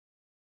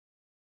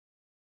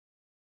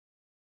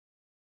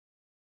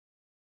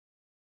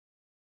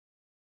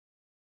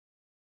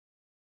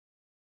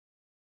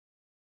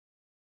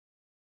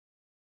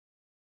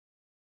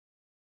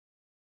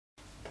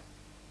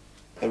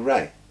Hey,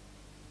 Ray.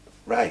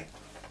 Ray.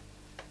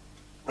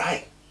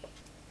 Ray.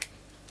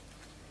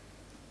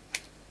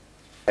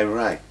 Hey,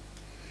 Ray.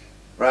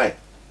 Ray.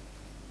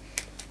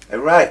 Hey,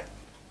 Ray.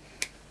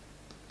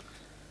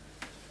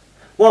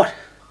 What?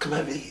 Come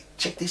over here.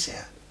 Check this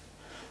out.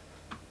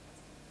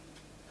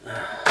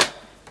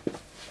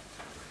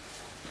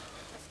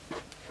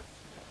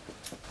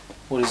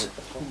 What is it?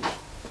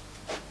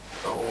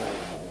 Oh,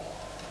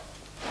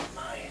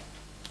 mate.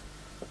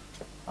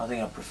 I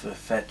think I prefer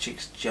fat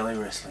chicks jelly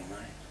wrestling,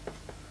 mate.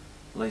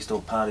 At least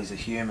all parties are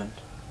human.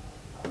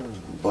 The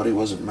body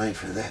wasn't made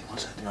for that,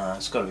 was it? No,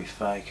 it's got to be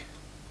fake.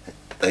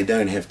 They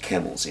don't have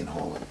camels in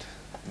Holland.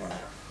 No.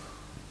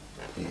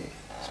 Yeah.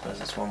 I suppose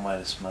that's one way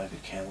to smoke a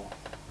camel.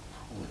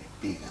 Oh, they're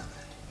big, aren't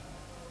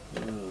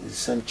they? Ooh. There's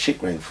some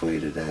chick rang for you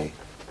today.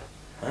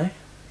 Eh?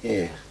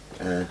 Yeah.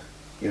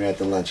 You're out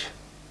to lunch.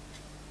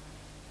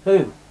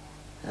 Who?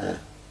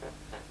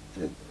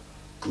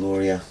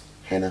 Gloria,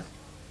 Hannah,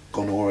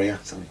 Gonoria,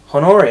 something.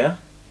 Honoria?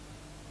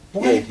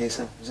 Why? Yeah,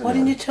 something. Why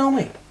didn't you tell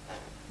me?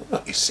 I'm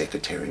not your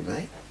secretary,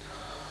 mate.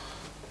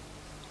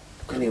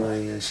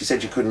 Anyway, she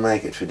said you couldn't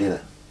make it for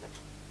dinner.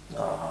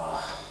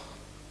 Oh,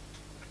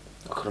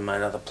 I could have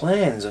made other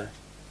plans.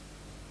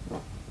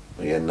 Well,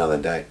 you had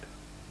another date.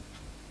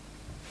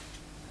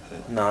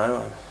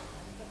 No, I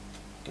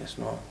guess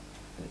not.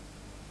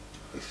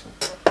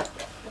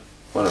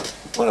 Why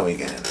don't we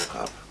go to the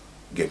pub?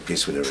 Get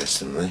pissed with the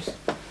rest of them, eh?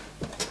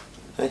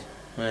 Hey?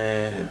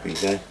 Yeah. Have a big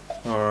day.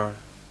 Alright.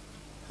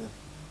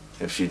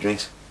 Have a few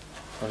drinks.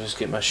 I'll just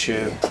get my shoe.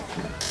 Yeah.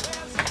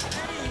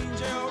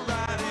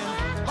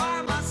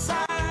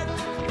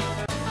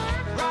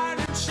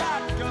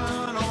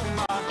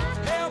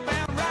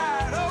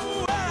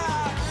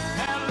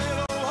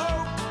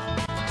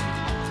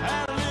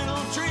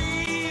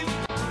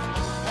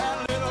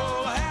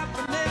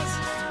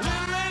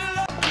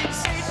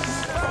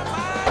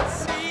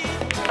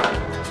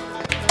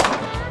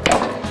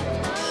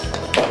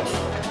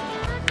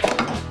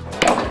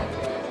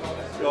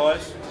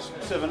 Guys,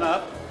 7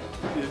 up.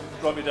 You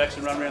drop your decks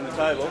and run around the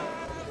table.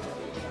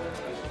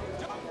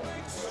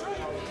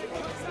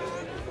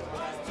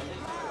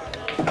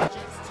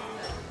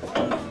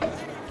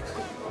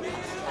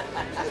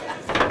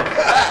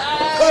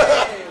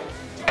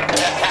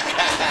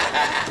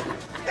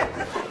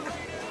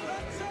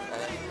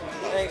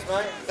 Thanks,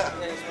 mate.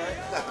 Thanks, mate.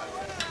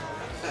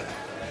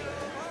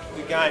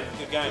 Good game,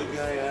 good game. Good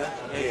game, huh?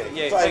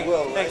 Yeah, Played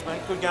well, thanks,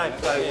 mate. Good game.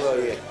 Played well,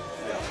 yeah.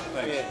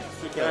 Yeah,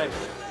 good game.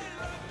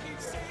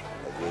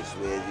 I guess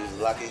we're just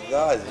lucky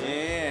guys.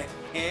 Yeah,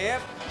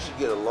 yep. You should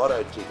get a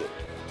lotto ticket.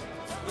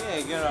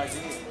 Yeah, good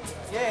idea.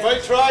 Yeah.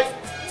 Meat tray,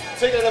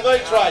 ticket and a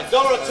meat tray. $1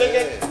 a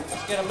ticket,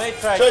 Let's get a meat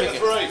tray 2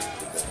 ticket. for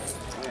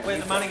 3.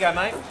 Where'd the money go,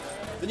 mate?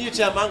 The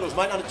Newtown Mongrels,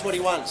 mate, under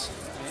 21s.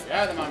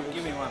 Yeah, the money.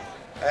 Give me one.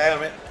 Hang on a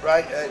minute,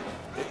 Ray.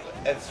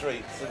 Add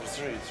three,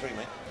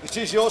 mate. This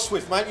is your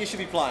Swift, mate. You should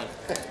be playing.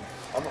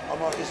 I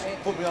might just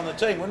put me on the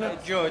team, wouldn't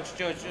it? George,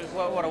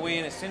 what are we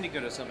in a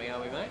syndicate or something, are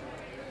we, mate?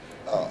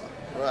 Oh,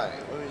 right.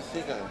 What do you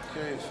think? I'm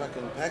curious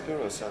fucking packer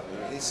or something.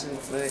 This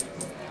is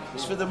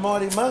it's for the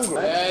mighty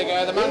mongrel. There you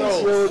go, the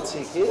Here's mongrels. your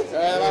ticket.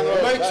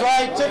 Meat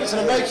tray, tickets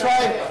and a meat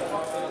tray.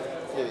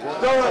 $1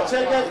 a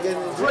ticket,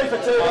 3 for $2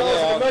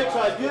 and a meat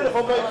tray.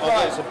 Beautiful meat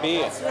tray. It's a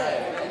beer.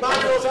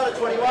 Mongrels under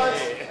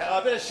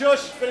 21s. Bit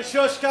of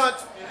shush, cunt.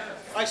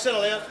 Hey,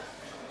 settle down.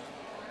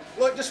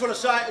 Look, just want to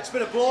say it's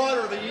been a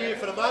blinder of a year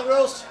for the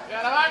Mongrels. Go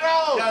the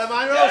mongrels! Go the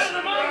Mongrels! Go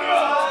the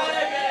mongrels!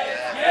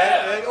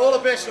 And all the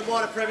best in the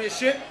minor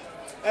premiership.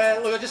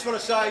 And look, I just want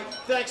to say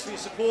thanks for your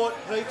support,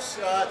 heaps,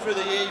 through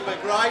the year. You've been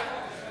great.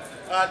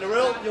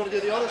 Narelle, you want to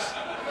do the honours?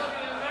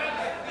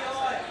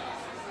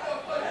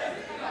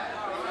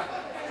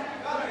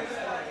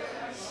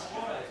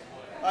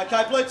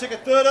 Okay, blue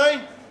ticket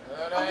 13.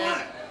 Oh, no.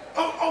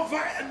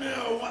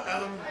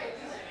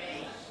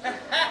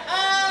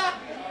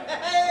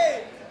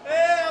 Hey,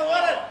 I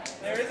won it.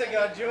 There is a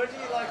guy, Georgie.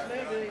 He likes me,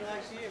 but he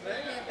likes you,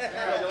 man.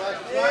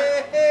 Congratulations,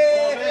 mate.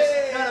 All the best.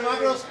 Go the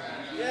Mongrels.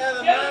 Yeah,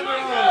 the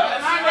mongrels.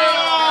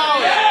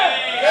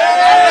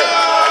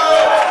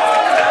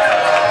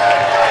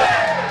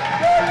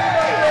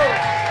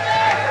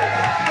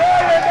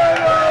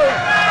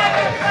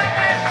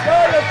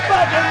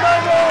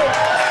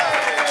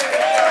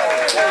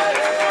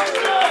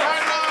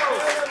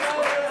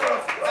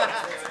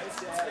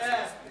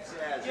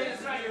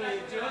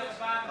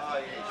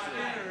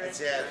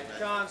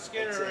 John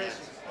Skinner is.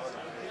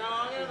 No,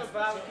 I'm going to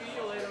barbecue.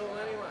 You'll eat it all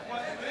anyway.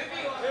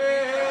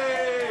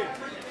 Hey!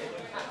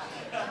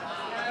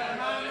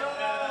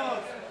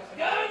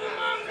 Go the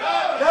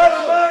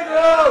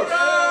Mongrels!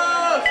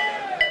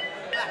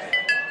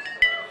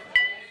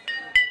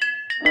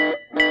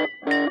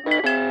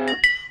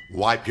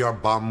 Wipe your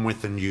bum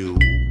with the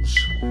news.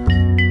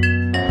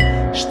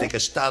 Stick a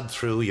stud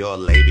through your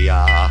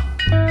labia.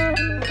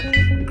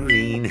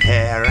 Green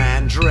hair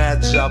and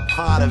dreads are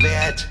part of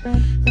it.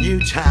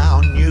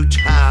 Newtown,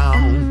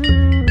 Newtown.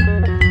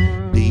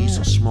 These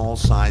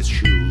small-sized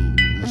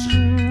shoes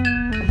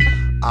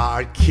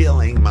are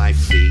killing my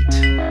feet.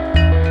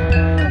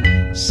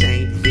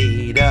 St.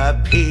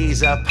 Vita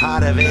Pisa,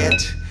 part of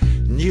it.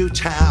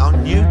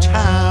 Newtown,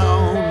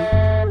 Newtown.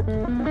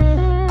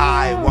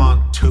 I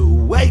want to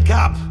wake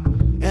up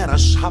in a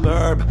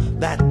suburb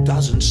that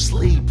doesn't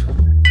sleep,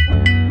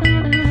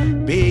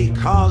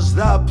 because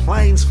the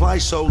planes fly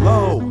so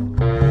low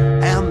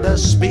and the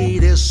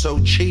speed is so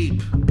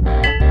cheap.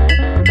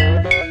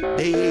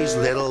 These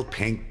little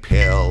pink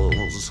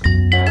pills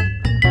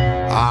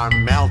are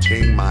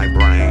melting my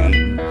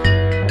brain.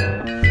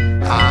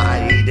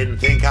 I didn't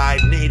think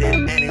I'd need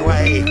it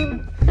anyway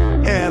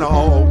in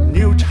old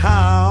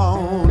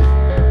Newtown.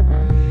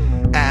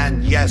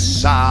 And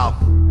yes, I'll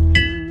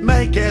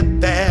make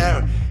it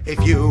there if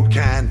you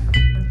can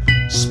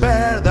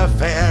spare the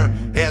fare.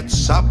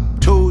 It's up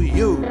to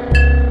you.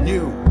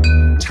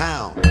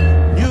 Newtown,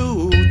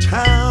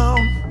 Newtown.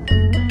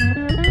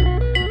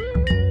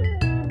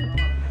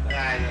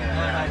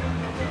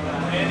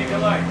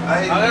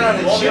 I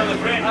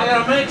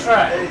got a meat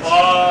tray.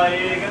 Oh,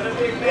 you got a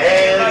big meat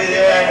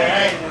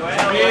tray.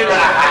 You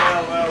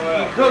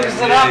cooked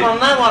it up on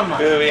that one, mate.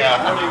 Here we are.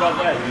 What have you got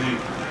there?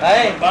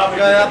 Hey, go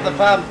up the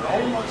pub.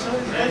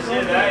 That's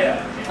it,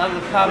 eh? Up the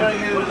pub. What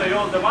are they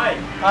all the way?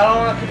 I don't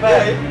want a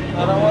kebab.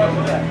 I don't want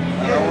a kebab.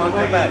 I don't want a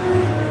kebab.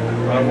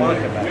 I don't want a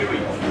kebab.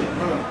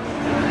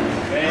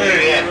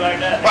 Like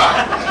that.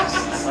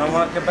 I don't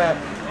want a kebab.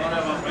 Oh, no,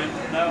 my friend.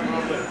 No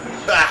problem.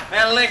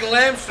 Our leg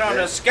lamb's trying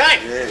to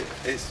escape. Yeah,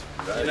 it's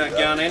You're not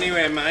going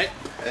anywhere, mate.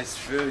 It's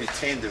very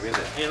tender, isn't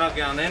it? You're not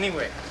going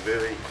anywhere.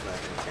 Very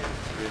fucking tender.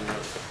 Really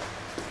nice.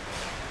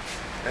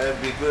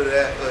 It'd be good to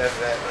have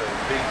that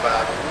big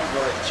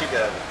barbecue, like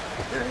chicken,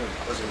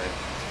 what's it name?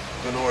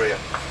 Menorah.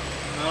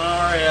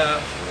 Honoria.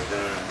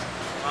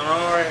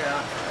 Honoria.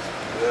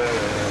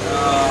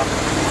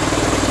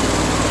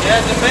 You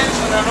had to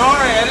mention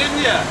Honoria,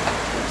 didn't you?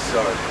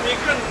 Sorry. You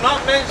couldn't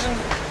not mention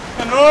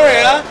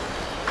Honoria.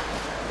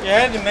 You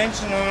had to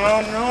mention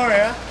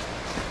Honoria.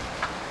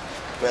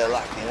 Better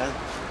luck, you know.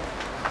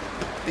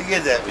 You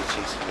get that with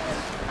cheese.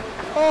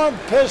 I'm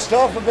pissed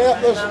off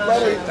about this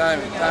bloody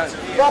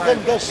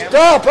fucking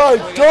Gestapo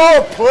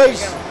door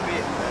police.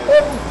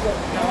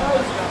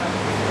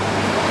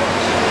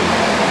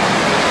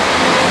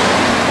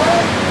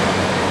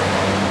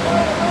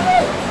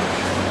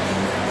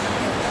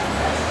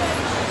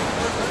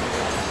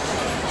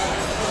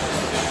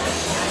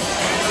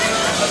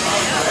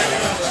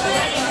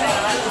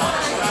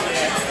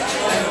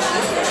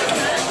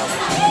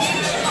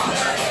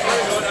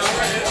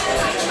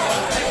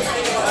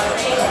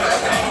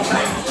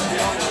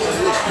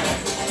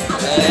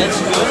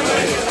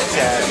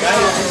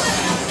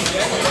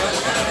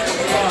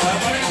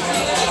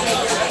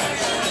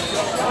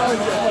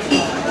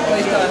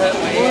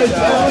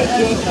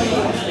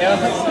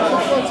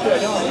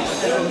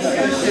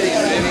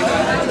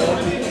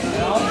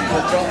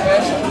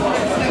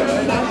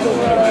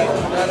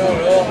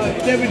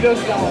 Debbie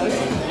does dollars.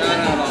 No.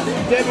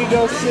 Debbie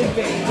does sick.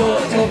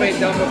 It's all been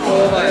done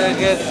before, mate.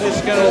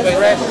 Just going to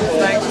rest.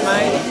 Thanks,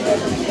 mate.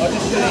 I'll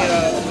just sitting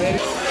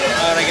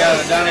I'm going to go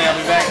to Dunny. I'll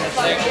be back in a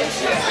second.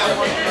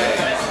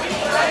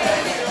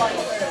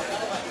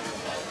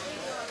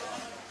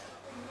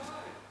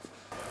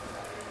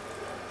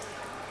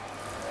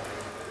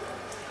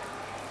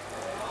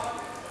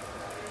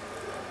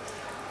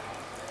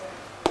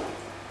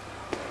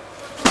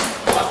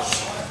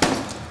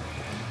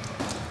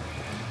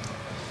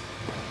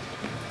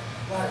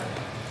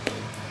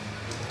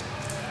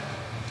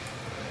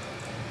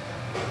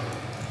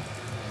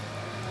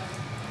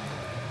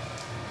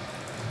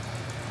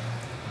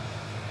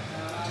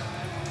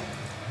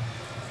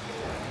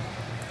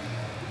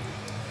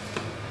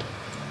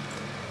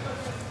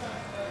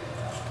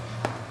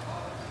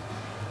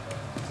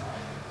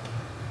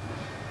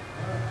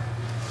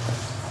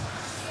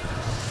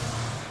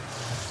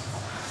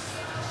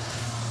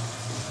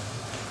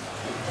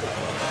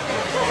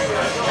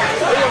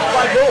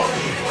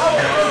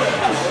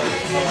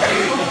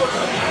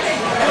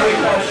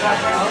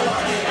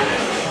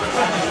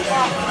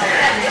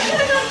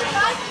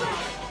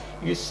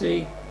 You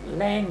see,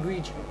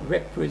 language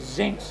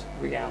represents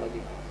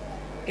reality.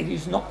 It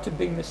is not to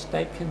be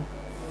mistaken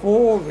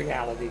for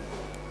reality.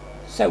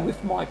 So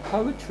with my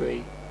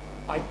poetry,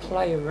 I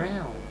play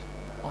around,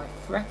 I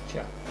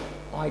fracture,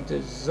 I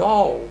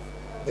dissolve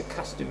the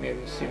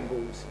customary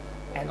symbols,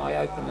 and I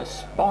open a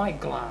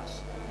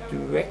spyglass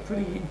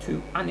directly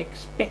into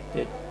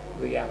unexpected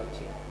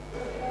reality.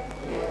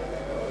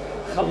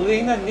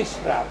 Kalina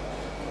Nisra,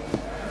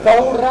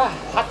 Dora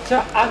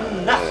Hata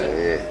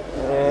Anasa.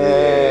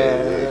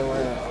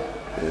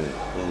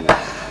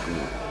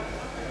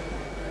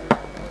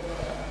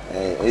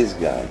 Hey, this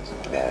guy's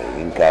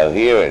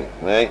incoherent,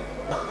 right?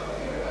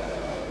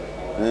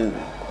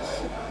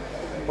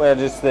 We're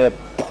just their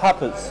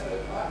puppets.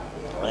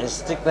 They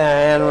stick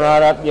their hand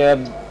right up your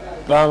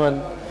bum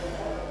and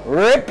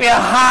rip your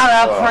heart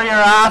out for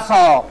your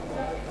asshole.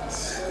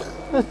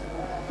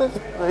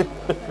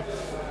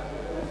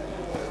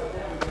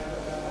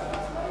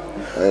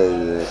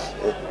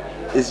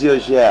 It's your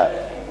shout.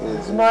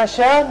 It's my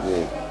shout?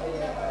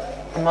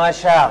 Yeah. My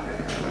shout.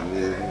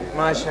 Yeah.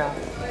 Marshal.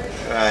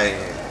 Right.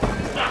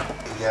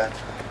 Here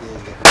you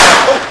go.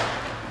 Oh!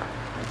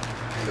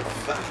 The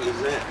fuck is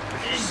that?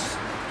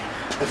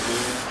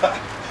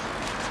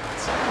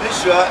 This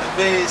right, the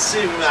being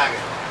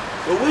supermarket.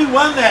 But we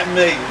won that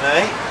meeting,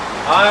 mate.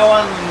 I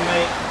won the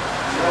meet.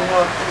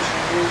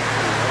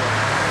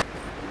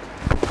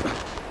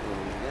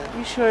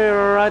 You sure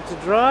you're alright to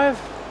drive?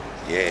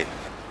 Yeah.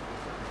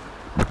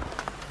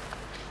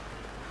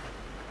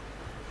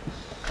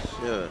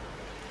 Sure.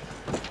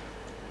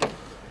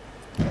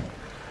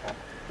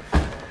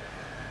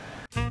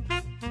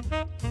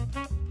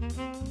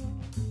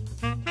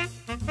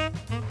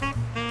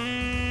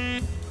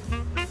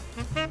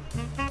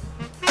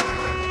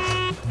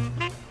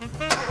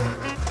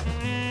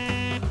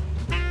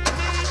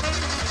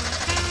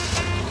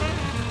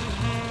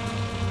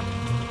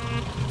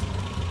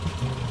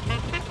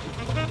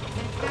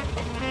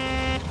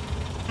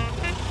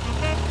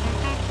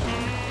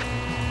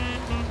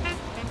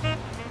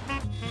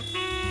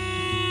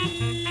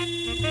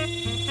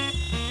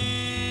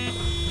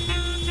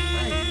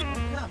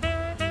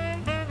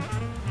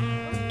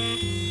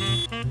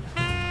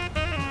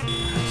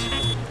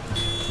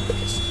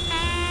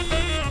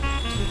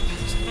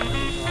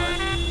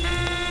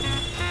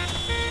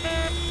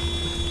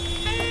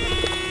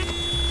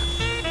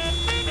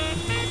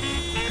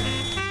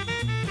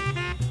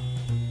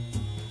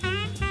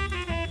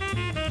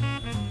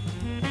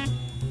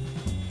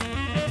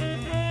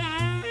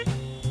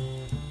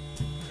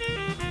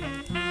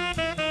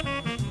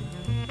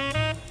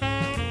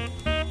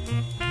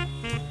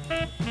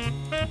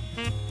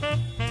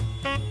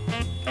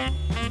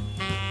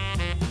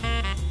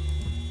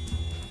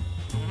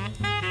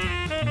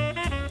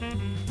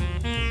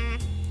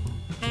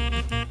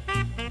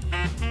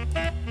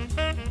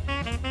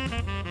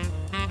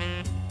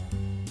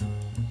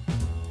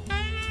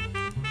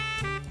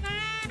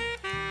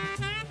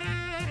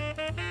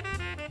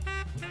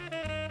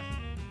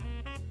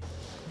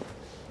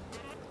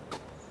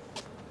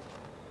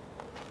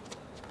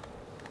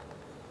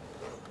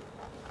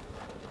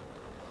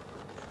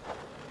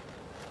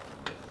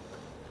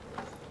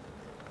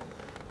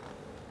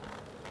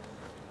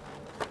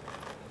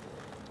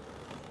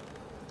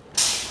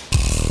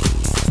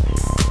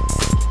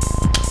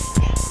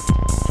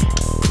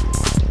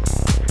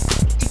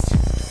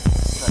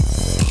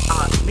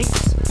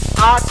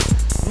 Art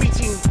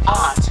meeting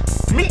art.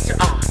 Meet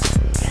art.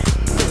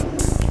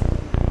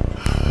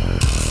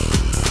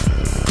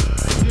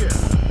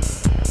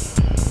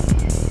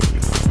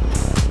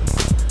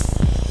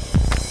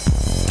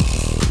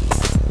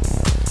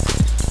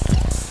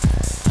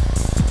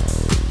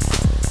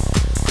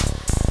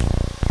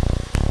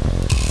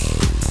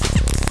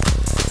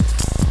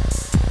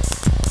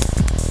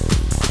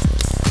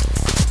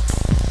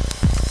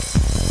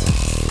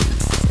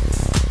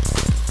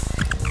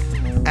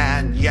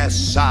 And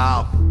yes,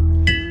 I'll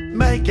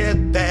make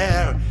it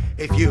there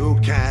if you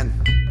can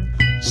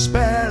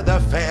spare the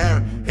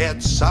fare.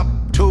 It's up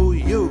to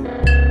you.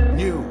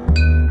 New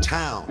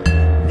town,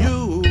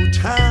 new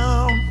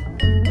town.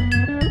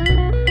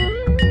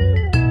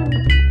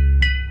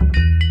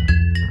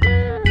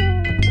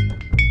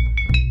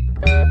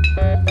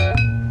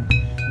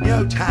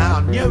 New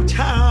town, new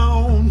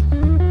town.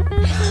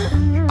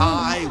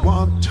 I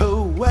want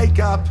to wake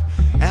up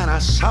in a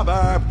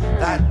suburb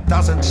that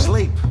doesn't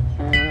sleep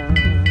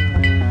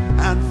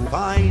and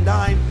find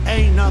I'm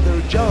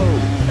another Joe.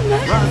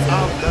 Run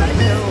of the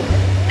mill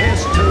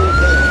is to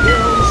the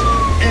hills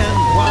in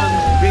one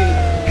big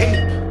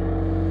heap.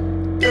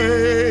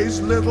 These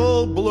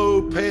little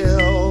blue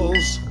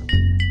pills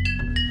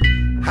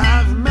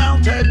have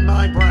melted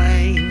my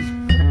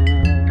brain.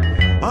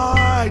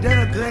 I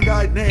didn't think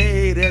I'd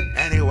need it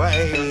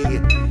anyway.